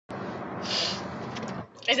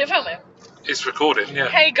Is it filming? It's recording, yeah.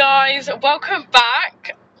 Hey guys, welcome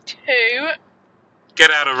back to Get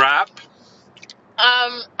Out a Rap.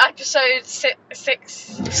 Episode 60.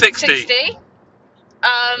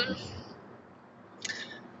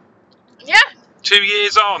 Yeah. 2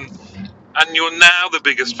 years on, and you're now the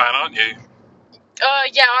biggest fan, aren't you?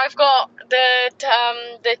 Yeah, I've got the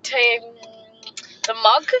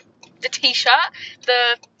mug, the t-shirt,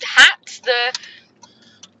 the hat, the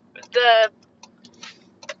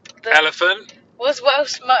Elephant. What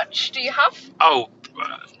else merch do you have? Oh, Do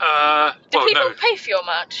well, people no. pay for your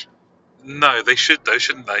merch? No, they should though,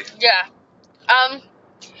 shouldn't they? Yeah.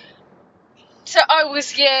 So I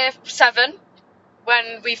was year 7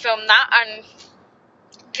 when we filmed that, and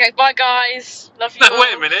okay, bye guys, love you. No,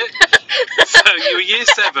 wait a minute. So you were year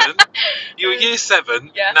 7. You were year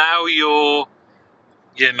 7. Yeah. Now you're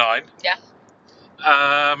year 9. Yeah.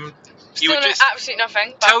 You Still were know just absolutely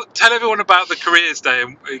nothing. But tell everyone about the careers day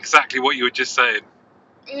and exactly what you were just saying.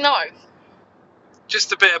 no.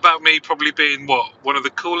 Just a bit about me probably being one of the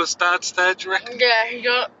coolest dads there, do you reckon?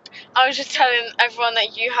 Yeah, I was just telling everyone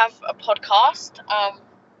that you have a podcast.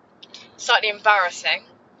 Slightly embarrassing.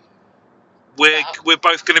 We're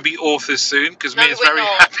both going to be authors soon because No, Mia's we're very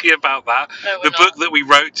not. happy about that. No, we're The book not. that we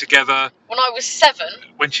wrote together When I was 7.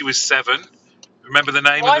 when she was 7. Remember the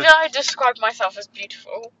name Why of did I describe myself as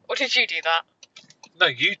beautiful? Or did you do that? No,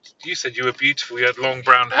 you said you were beautiful. You had long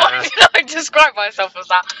brown hair. Why did I describe myself as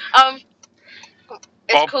that?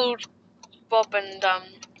 It's Bob. called Bob and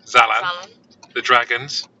Zalan, the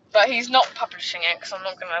Dragons. But he's not publishing it because I'm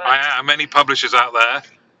not going to. I am. Many publishers out there.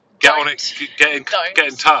 Get on it. Get in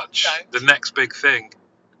touch. Don't. The next big thing.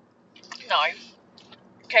 No.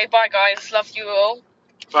 Okay, bye guys. Love you all.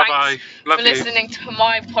 Bye bye. Love for you. listening to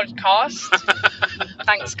my podcast.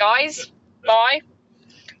 Thanks, guys. Bye.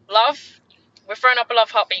 Love. We're throwing up a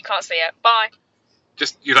love heart, but you can't see it. Bye.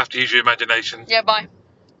 Just you'll have to use your imagination. Yeah, bye.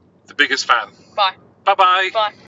 The biggest fan. Bye. Bye bye. Bye.